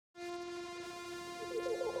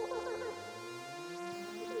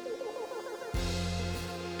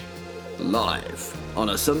Live on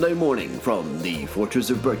a Sunday morning from the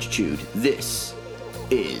Fortress of Birchtude, this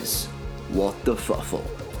is What the Fuffle.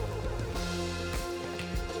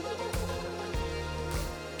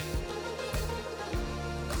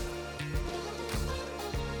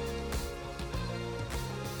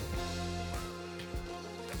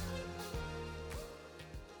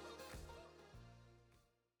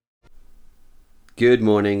 Good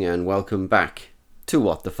morning and welcome back to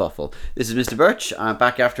What the Fuffle. This is Mr. Birch. I'm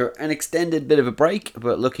back after an extended bit of a break,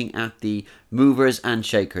 but looking at the movers and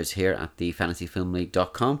shakers here at the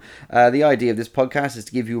fantasyfilmleague.com. The idea of this podcast is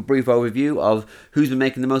to give you a brief overview of who's been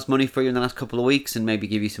making the most money for you in the last couple of weeks, and maybe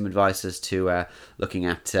give you some advice as to looking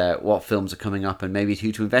at what films are coming up and maybe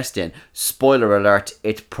who to invest in. Spoiler alert,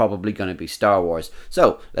 it's probably going to be Star Wars.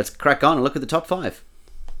 So let's crack on and look at the top 5.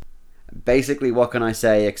 Basically, what can I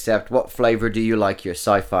say except what flavour do you like your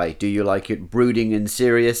sci-fi? Do you like it brooding and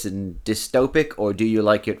serious and dystopic, or do you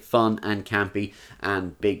like it fun and campy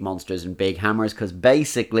and big monsters and big hammers? Because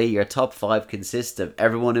basically your top 5 consists of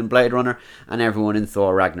everyone in Blade Runner and everyone in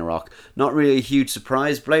Thor Ragnarok. Not really a huge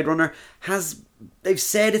surprise. Blade Runner they've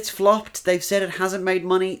said it's flopped, they've said it hasn't made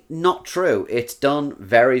money. Not true. It's done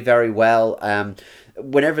very, very well.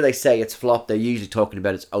 Whenever they say it's flopped, they're usually talking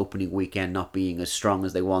about its opening weekend not being as strong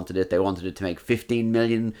as they wanted it. They wanted it to make 15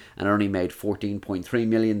 million and only made 14.3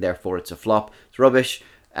 million, therefore it's a flop. It's rubbish.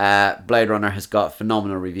 Blade Runner has got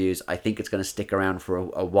phenomenal reviews. I think it's going to stick around for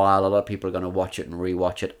a while. A lot of people are going to watch it and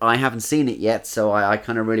rewatch it. I haven't seen it yet, so I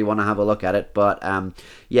kind of really want to have a look at it. But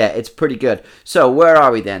yeah, it's pretty good. So where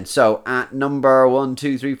are we then? So at number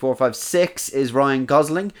 6 is Ryan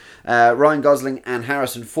Gosling. Ryan Gosling and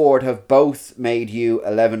Harrison Ford have both made you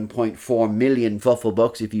 11.4 million Fuffle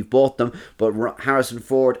bucks if you've bought them. But Harrison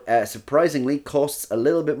Ford surprisingly costs a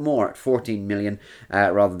little bit more at 14 million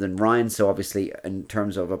rather than Ryan. So obviously in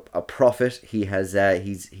terms of a profit,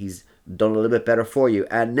 he's done a little bit better for you.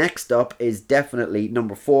 And next up is definitely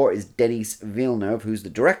number 4 is Denis Villeneuve, who's the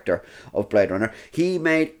director of Blade Runner. He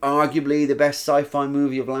made arguably the best sci-fi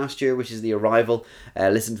movie of last year, which is The Arrival.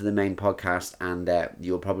 Listen to the main podcast and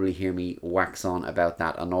you'll probably hear me wax on about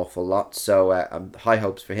that an awful lot. So high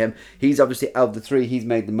hopes for him. He's obviously, out of the 3, he's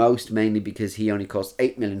made the most, mainly because he only cost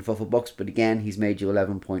 8 million Fuffle bucks, but again he's made you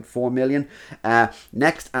 11.4 million.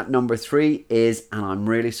 Next at number 3 is, and I'm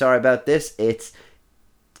really sorry about this, it's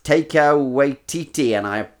Taika Waititi, and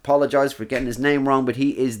I apologise for getting his name wrong, but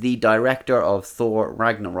he is the director of Thor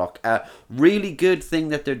Ragnarok. Really good thing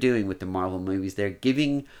that they're doing with the Marvel movies. They're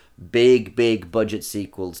giving big budget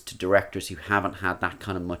sequels to directors who haven't had that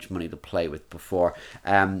kind of much money to play with before.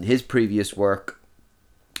 His previous work,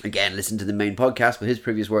 again, listen to the main podcast, but his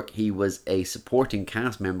previous work, he was a supporting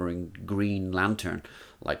cast member in Green Lantern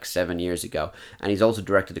like 7 years ago, and he's also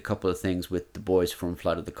directed a couple of things with the boys from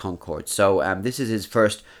Flight of the Conchords. So this is his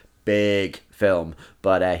first big film,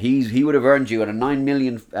 but he would have earned you, at a 9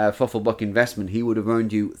 million Fuffle buck investment, he would have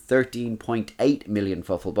earned you 13.8 million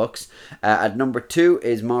Fuffle bucks. At number 2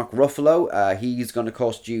 is Mark Ruffalo. He's going to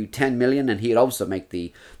cost you 10 million, and he'd also make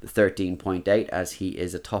the 13.8, as he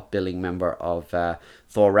is a top billing member of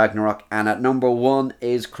Thor Ragnarok. And at number 1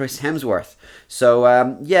 is Chris Hemsworth.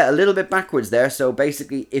 So yeah, a little bit backwards there. So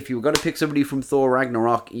basically, if you were going to pick somebody from Thor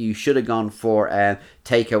Ragnarok, you should have gone for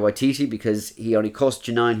Taika Waititi, because he only cost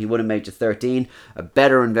you 9, he would have made you 13. A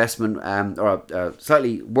better investment, or a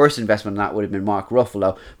slightly worse investment than that, would have been Mark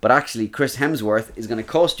Ruffalo. But actually, Chris Hemsworth is going to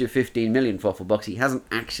cost you 15 million Fuffle bucks. He hasn't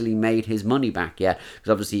actually made his money back yet,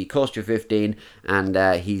 because obviously he cost you 15, and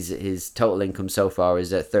his total income so far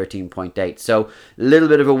is at 13.8. So a little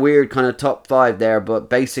bit of a weird kind of top 5 there, but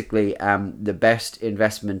basically the best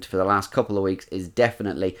investment for the last couple of weeks is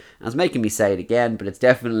definitely, and it's making me say it again, but it's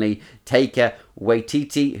definitely Taika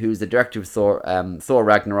Waititi, who's the director of Thor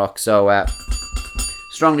Ragnarok. So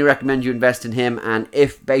strongly recommend you invest in him. And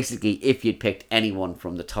if you'd picked anyone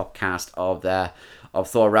from the top cast of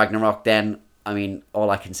Thor Ragnarok, then I mean, all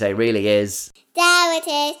I can say really is, there it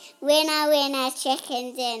is, winner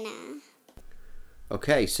chicken dinner.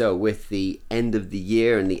 Okay, so with the end of the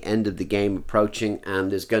year and the end of the game approaching,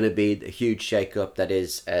 there's going to be the huge shake-up that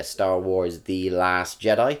is Star Wars The Last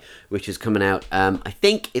Jedi, which is coming out, I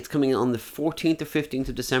think it's coming on the 14th or 15th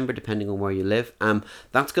of December, depending on where you live.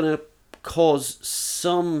 That's going to cause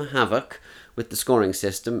some havoc with the scoring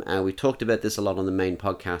system. We talked about this a lot on the main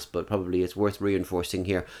podcast, but probably it's worth reinforcing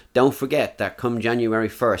here. Don't forget that come January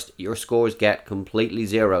 1st, your scores get completely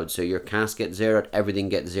zeroed. So your cast gets zeroed, everything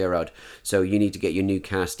gets zeroed. So you need to get your new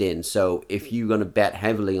cast in. So if you're going to bet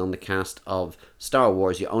heavily on the cast of Star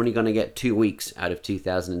Wars, you're only going to get 2 weeks out of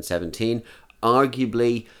 2017.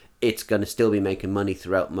 Arguably, it's going to still be making money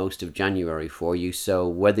throughout most of January for you. So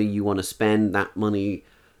whether you want to spend that money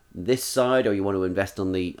this side or you want to invest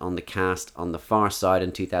on the cast on the far side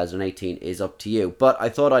in 2018 is up to you. But I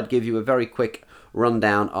thought I'd give you a very quick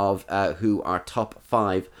rundown of who our top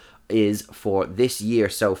 5 is for this year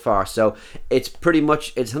so far. So it's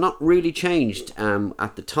not really changed.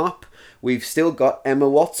 At the top, we've still got Emma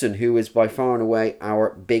Watson, who is by far and away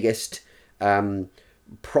our biggest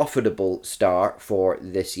profitable star for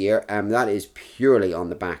this year. That is purely on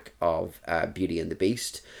the back of Beauty and the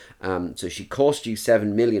Beast. So she cost you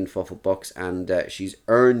 7 million Fuffle bucks, and she's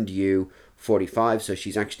earned you 45. So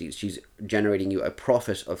she's generating you a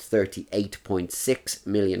profit of 38.6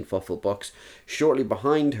 million Fuffle bucks. Shortly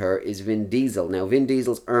behind her is Vin Diesel. Now Vin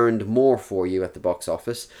Diesel's earned more for you at the box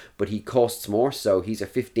office, but he costs more, so he's a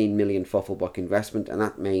 15 million Fuffle buck investment, and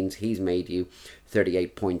that means he's made you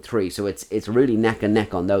 38.3. So it's really neck and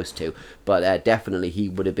neck on those two, but definitely he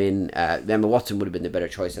would have been Emma Watson would have been the better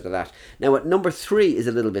choice out of that. Now at number 3 is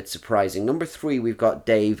a little bit surprising. Number 3, we've got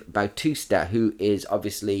Dave Bautista, who is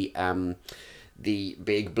obviously the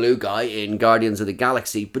big blue guy in Guardians of the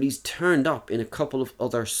Galaxy, but he's turned up in a couple of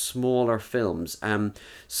other smaller films.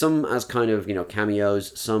 Some as kind of,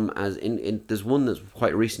 cameos, some as in there's one that's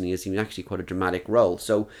quite recently is actually quite a dramatic role.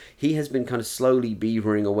 So he has been kind of slowly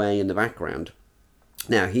beavering away in the background.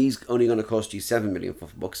 Now, he's only going to cost you 7 million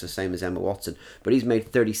Fuffle bucks, the same as Emma Watson, but he's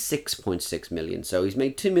made 36.6 million, so he's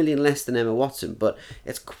made 2 million less than Emma Watson, but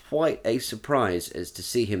it's quite a surprise as to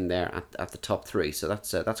see him there at the top 3, so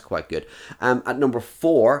that's quite good. At number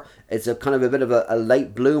 4, it's a kind of a bit of a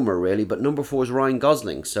late bloomer, really, but number 4 is Ryan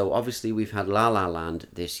Gosling. So obviously we've had La La Land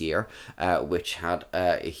this year, which had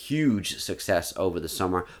a huge success over the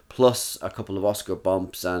summer, plus a couple of Oscar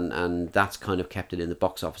bumps, and that's kind of kept it in the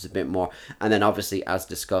box office a bit more. And then obviously, as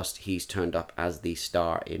discussed, he's turned up as the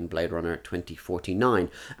star in Blade Runner 2049,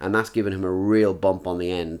 and that's given him a real bump on the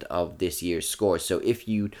end of this year's score. So if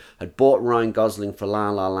you had bought Ryan Gosling for La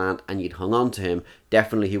La Land and you'd hung on to him,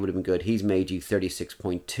 definitely he would have been good. He's made you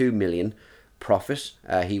 36.2 million profit.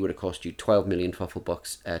 He would have cost you 12 million Fuffle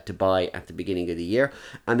bucks to buy at the beginning of the year.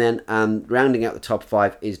 And then rounding out the top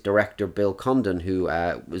 5 is director Bill Condon, who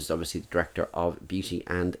was obviously the director of Beauty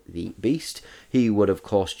and the Beast. He would have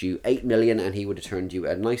cost you 8 million, and he would have turned you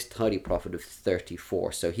a nice tidy profit of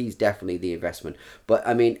 34. So he's definitely the investment. But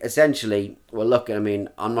I mean, essentially, well, look, I mean,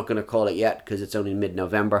 I'm not going to call it yet because it's only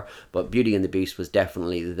mid-November, but Beauty and the Beast was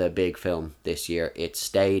definitely the big film this year. It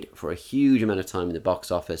stayed for a huge amount of time in the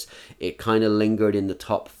box office. It kind of lingered in the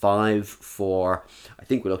top 5 for, I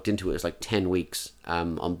think we looked into it, it's like 10 weeks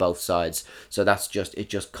on both sides. So it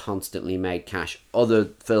just constantly made cash. Other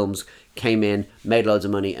films came in, made loads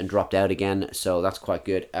of money, and dropped out again, so that's quite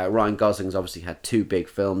good. Ryan Gosling's obviously had 2 big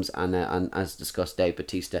films, and as discussed, Dave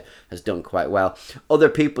Bautista has done quite well. Other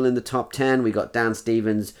people in the top 10, we got Dan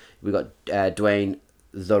Stevens, we got Dwayne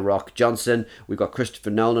The Rock Johnson, we got Christopher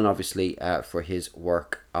Nolan, obviously, for his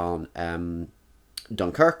work on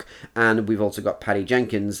Dunkirk, and we've also got Patty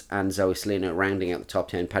Jenkins and Zoe Salina rounding out the top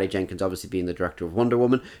 10. Patty Jenkins obviously being the director of Wonder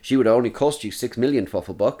Woman. She would only cost you 6 million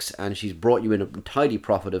Fuffle bucks, and she's brought you in a tidy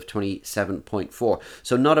profit of 27.4.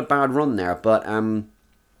 So not a bad run there, but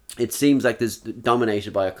it seems like this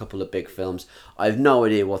dominated by a couple of big films. I have no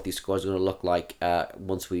idea what these scores are going to look like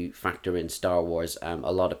once we factor in Star Wars.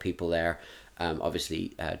 A lot of people there.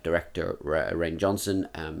 Obviously, director Rian Johnson.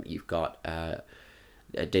 You've got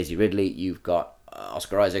Daisy Ridley. You've got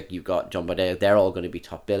Oscar Isaac, you've got John Boyega. They're all going to be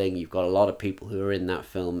top billing. You've got a lot of people who are in that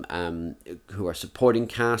film who are supporting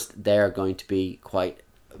cast. They're going to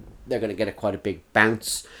get quite a big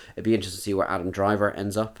bounce. It'd be interesting to see where Adam Driver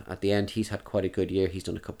ends up at the end. He's had quite a good year. He's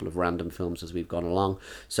done a couple of random films as we've gone along.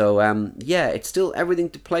 So it's still everything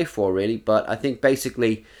to play for, really. But I think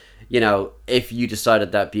basically, if you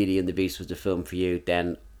decided that Beauty and the Beast was the film for you,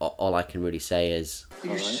 then all I can really say is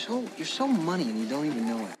you're so money and you don't even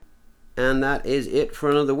know it. And that is it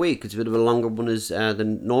for another week. It's a bit of a longer one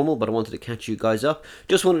than normal, but I wanted to catch you guys up.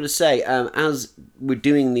 Just wanted to say, as we're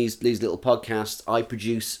doing these little podcasts, I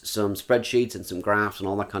produce some spreadsheets and some graphs and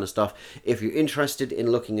all that kind of stuff. If you're interested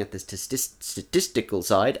in looking at the statistical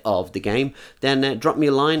side of the game, then drop me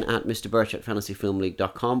a line at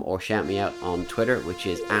mrbirch@fantasyfilmleague.com or shout me out on Twitter, which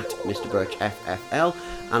is at mrbirchffl,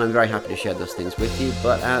 and I'm very happy to share those things with you.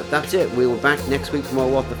 But that's it. We will be back next week for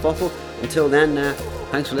more What the Fuffle. Until then,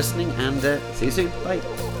 thanks for listening, and see you soon. Bye.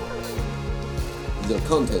 The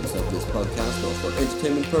contents of this podcast are for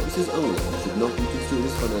entertainment purposes only and should not be construed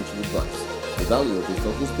as financial advice. The value of these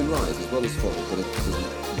fuffles can rise as well as fall, but it doesn't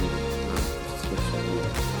really matter.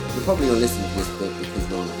 You're probably going to listen to this bit because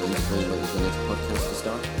Ron and waiting for the next podcast to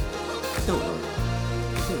start. Don't worry.